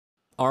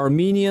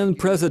Armenian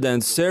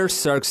President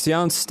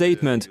Sargsyan's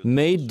statement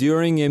made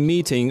during a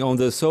meeting on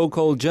the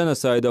so-called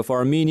genocide of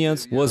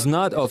Armenians was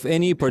not of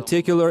any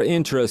particular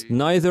interest,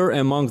 neither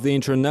among the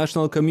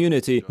international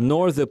community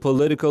nor the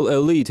political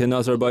elite in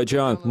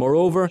Azerbaijan.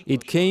 Moreover,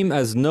 it came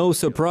as no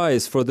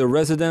surprise for the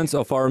residents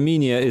of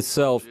Armenia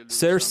itself.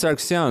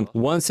 Sargsyan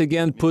once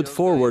again put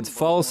forward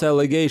false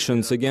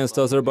allegations against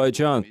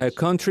Azerbaijan, a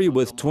country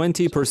with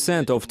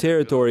 20% of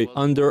territory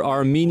under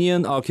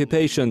Armenian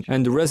occupation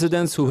and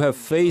residents who have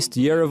faced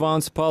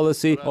Yerevan's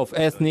policy of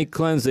ethnic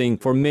cleansing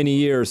for many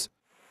years.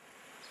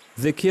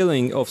 The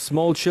killing of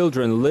small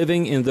children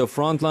living in the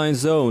frontline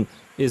zone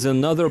is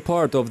another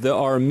part of the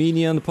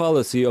Armenian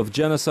policy of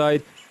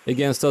genocide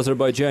against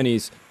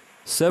Azerbaijanis.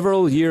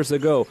 Several years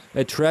ago,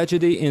 a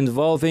tragedy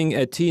involving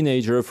a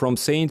teenager from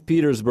St.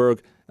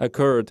 Petersburg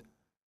occurred.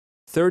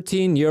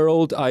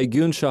 13-year-old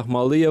Aygün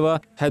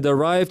Shahmaliyeva had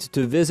arrived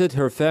to visit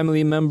her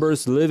family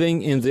members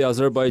living in the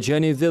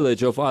Azerbaijani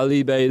village of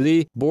Ali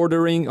Beyli,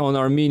 bordering on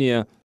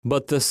Armenia.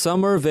 But the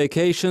summer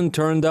vacation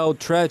turned out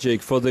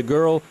tragic for the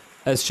girl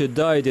as she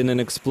died in an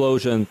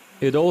explosion.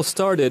 It all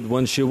started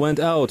when she went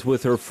out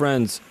with her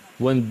friends.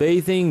 When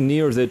bathing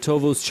near the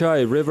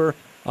Tovuz-Chai river,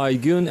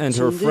 Aygün and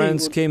her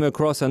friends came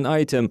across an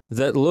item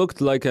that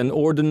looked like an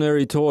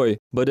ordinary toy,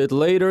 but it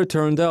later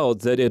turned out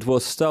that it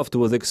was stuffed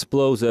with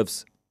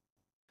explosives.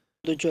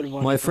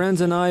 My friends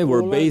and I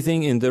were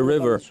bathing in the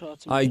river.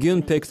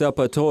 Aygün picked up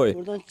a toy,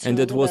 and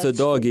it was a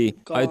doggy.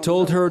 I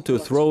told her to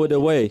throw it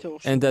away,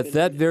 and at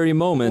that very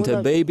moment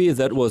a baby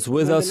that was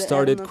with us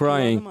started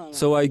crying.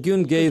 So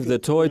Aygün gave the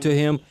toy to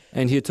him,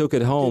 and he took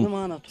it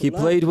home. He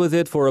played with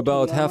it for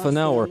about half an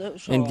hour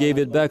and gave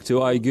it back to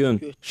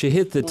Aygün. She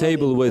hit the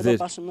table with it.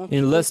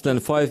 In less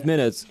than 5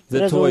 minutes,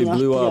 the toy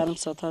blew up.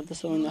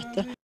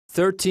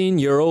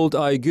 13-year-old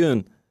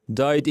Aygün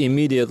died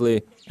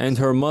immediately, and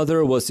her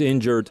mother was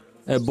injured.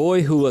 A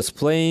boy who was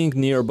playing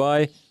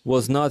nearby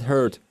was not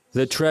hurt.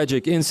 The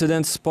tragic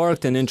incident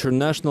sparked an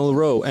international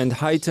row and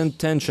heightened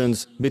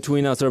tensions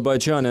between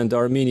Azerbaijan and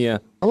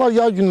Armenia.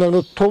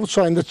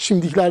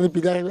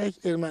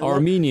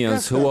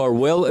 Armenians, who are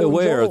well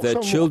aware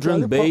that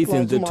children bathe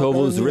in the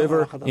Tovuz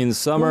River in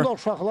summer,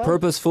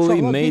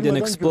 purposefully made an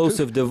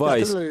explosive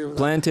device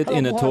planted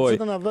in a toy.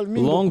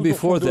 Long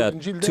before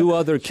that, 2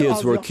 other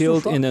kids were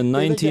killed in a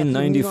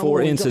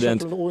 1994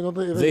 incident.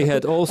 They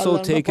had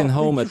also taken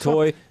home a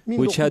toy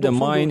which had a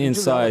mine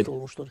inside.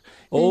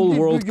 All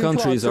world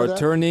countries are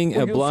turning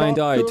a blind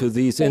eye to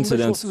these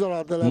incidents.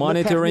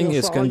 Monitoring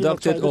is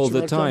conducted all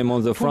the time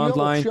on the front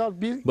line,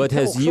 but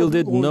has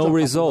yielded no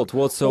result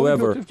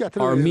whatsoever.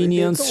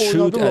 Armenians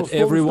shoot at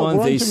everyone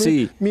they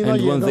see,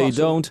 and when they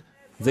don't,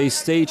 they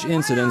stage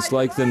incidents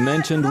like the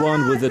mentioned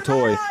one with the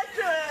toy.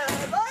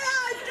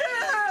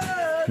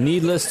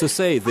 Needless to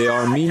say, the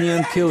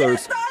Armenian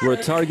killers were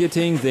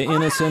targeting the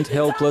innocent,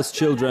 helpless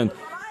children,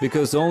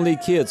 because only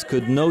kids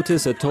could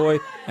notice a toy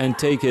and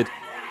take it.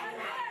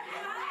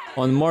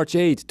 On March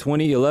 8,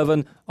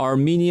 2011,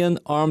 Armenian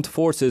armed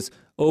forces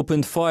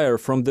opened fire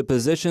from the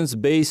positions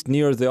based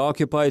near the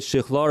occupied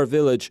Shikhlar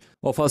village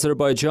of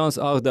Azerbaijan's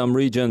Aghdam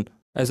region.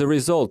 As a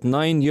result,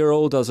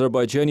 9-year-old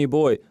Azerbaijani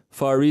boy,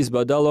 Fariz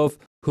Badalov,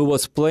 who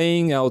was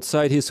playing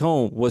outside his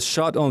home, was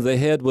shot on the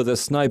head with a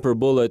sniper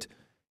bullet.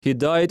 He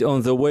died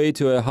on the way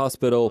to a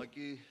hospital.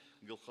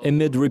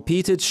 Amid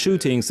repeated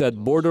shootings at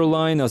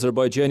borderline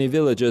Azerbaijani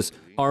villages,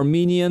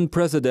 Armenian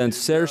President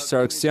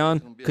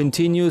Sargsyan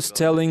continues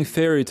telling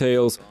fairy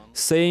tales,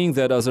 saying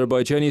that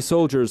Azerbaijani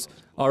soldiers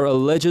are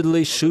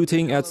allegedly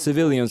shooting at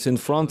civilians in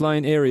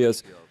frontline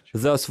areas,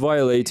 thus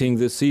violating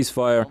the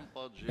ceasefire.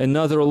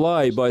 Another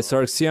lie by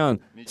Sargsyan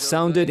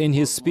sounded in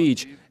his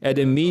speech at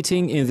a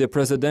meeting in the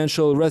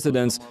presidential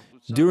residence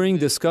during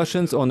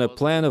discussions on a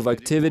plan of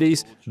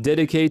activities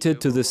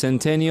dedicated to the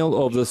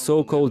centennial of the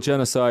so-called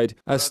genocide.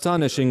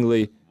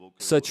 Astonishingly,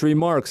 such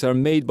remarks are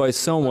made by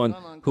someone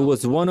who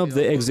was one of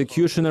the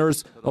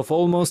executioners of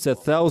almost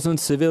 1,000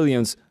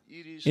 civilians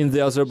in the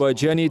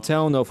Azerbaijani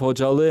town of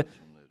Hocalı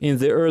in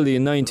the early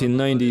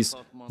 1990s.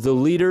 The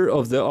leader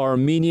of the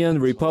Armenian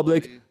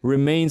Republic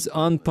remains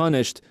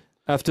unpunished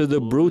after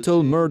the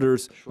brutal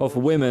murders of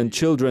women,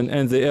 children,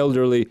 and the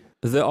elderly.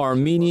 The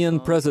Armenian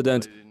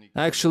president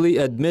actually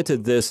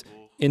admitted this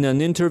in an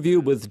interview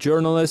with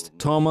journalist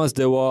Thomas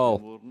De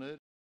Waal.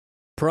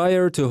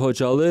 Prior to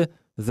Hocalı,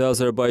 the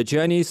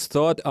Azerbaijanis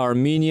thought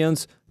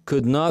Armenians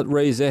could not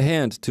raise a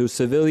hand to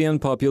civilian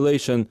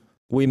population.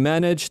 We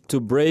managed to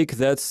break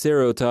that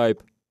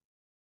stereotype.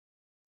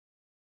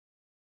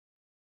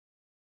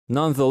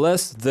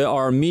 Nonetheless, the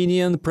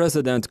Armenian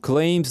president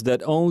claims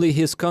that only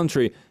his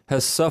country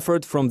has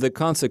suffered from the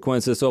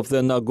consequences of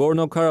the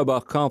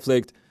Nagorno-Karabakh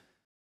conflict.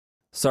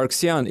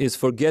 Sargsyan is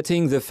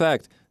forgetting the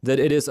fact that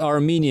it is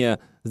Armenia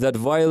that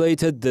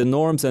violated the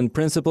norms and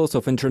principles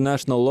of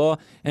international law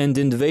and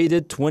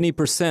invaded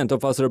 20%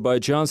 of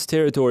Azerbaijan's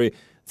territory.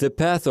 The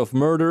path of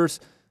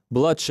murders,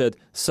 bloodshed,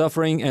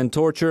 suffering, and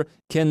torture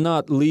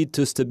cannot lead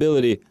to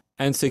stability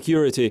and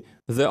security,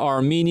 the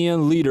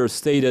Armenian leader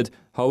stated.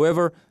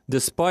 However,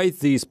 despite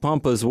these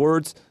pompous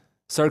words,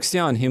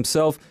 Sargsyan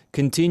himself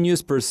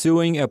continues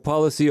pursuing a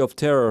policy of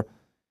terror.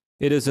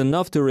 It is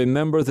enough to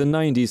remember the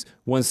 90s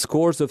when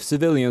scores of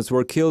civilians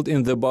were killed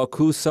in the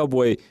Baku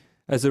subway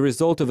as a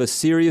result of a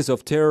series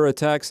of terror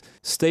attacks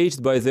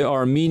staged by the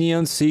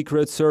Armenian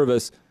Secret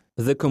Service.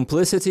 The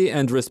complicity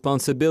and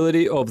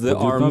responsibility of the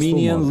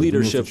Armenian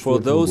leadership for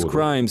those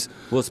crimes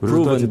was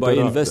proven by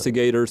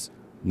investigators.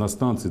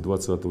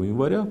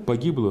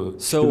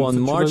 So on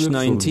March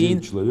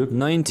 19,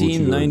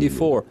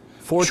 1994,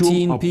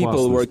 14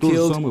 people were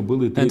killed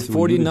and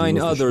 49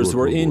 others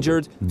were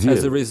injured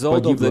as a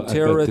result of the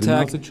terror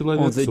attack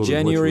on the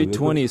January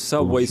 20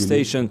 subway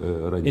station.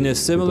 In a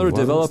similar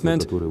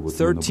development,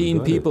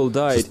 13 people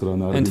died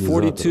and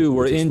 42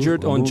 were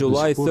injured on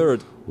July 3,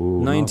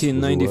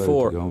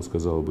 1994.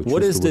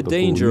 What is the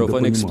danger of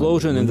an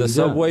explosion in the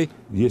subway?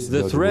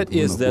 The threat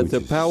is that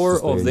the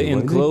power of the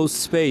enclosed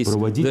space,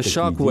 the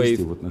shock wave,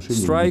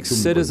 strikes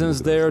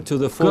citizens there to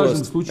the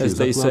fullest, as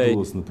they say,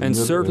 and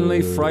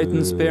certainly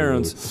frightens parents.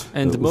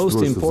 And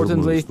most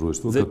importantly,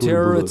 the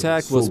terror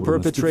attack was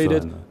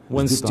perpetrated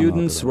when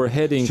students were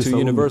heading to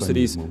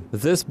universities.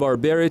 This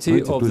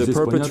barbarity of the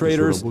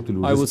perpetrators,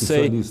 I would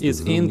say, is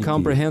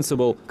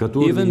incomprehensible.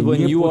 Even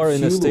when you are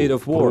in a state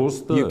of war,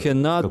 you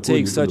cannot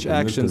take such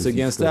actions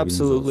against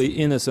absolutely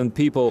innocent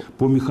people.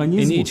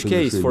 In each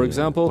case, for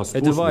example,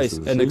 a device,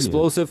 an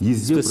explosive,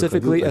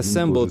 specifically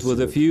assembled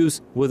with a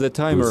fuse, with a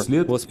timer,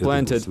 was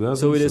planted.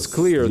 So it is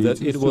clear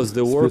that it was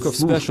the work of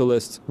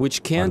specialists,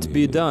 which can't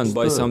be done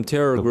by some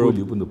terror group.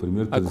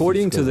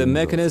 According to the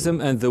mechanism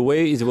and the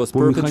way it was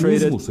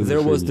perpetrated,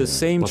 there was the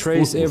same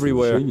trace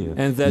everywhere,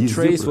 and that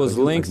trace was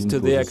linked to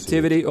the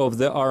activity of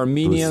the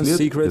Armenian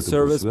Secret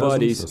Service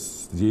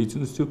bodies.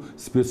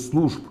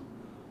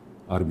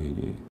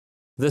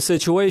 The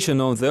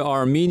situation on the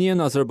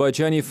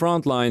Armenian-Azerbaijani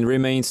front line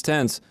remains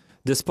tense.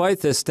 Despite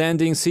the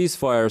standing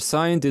ceasefire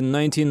signed in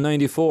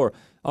 1994,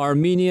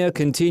 Armenia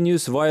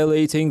continues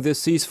violating the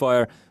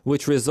ceasefire,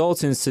 which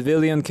results in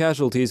civilian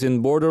casualties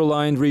in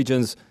borderline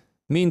regions.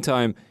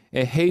 Meantime,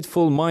 a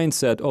hateful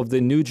mindset of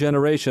the new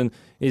generation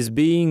is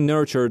being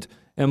nurtured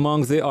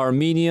among the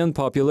Armenian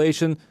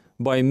population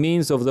by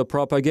means of the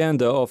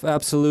propaganda of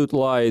absolute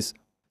lies.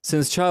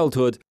 Since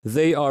childhood,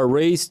 they are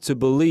raised to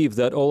believe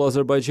that all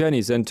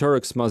Azerbaijanis and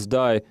Turks must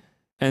die,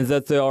 and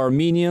that the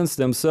Armenians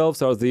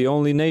themselves are the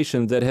only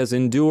nation that has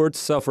endured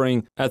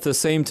suffering. At the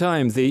same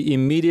time, they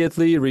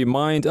immediately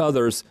remind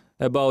others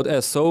about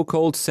a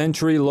so-called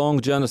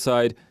century-long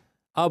genocide.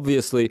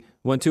 Obviously,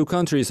 when two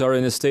countries are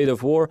in a state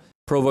of war,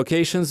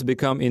 provocations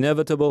become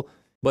inevitable.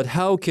 But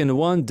how can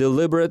one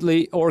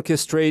deliberately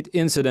orchestrate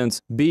incidents,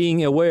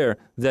 being aware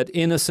that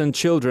innocent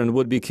children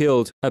would be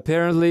killed?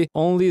 Apparently,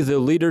 only the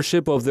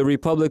leadership of the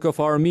Republic of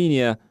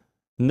Armenia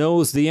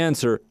knows the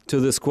answer to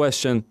this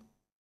question.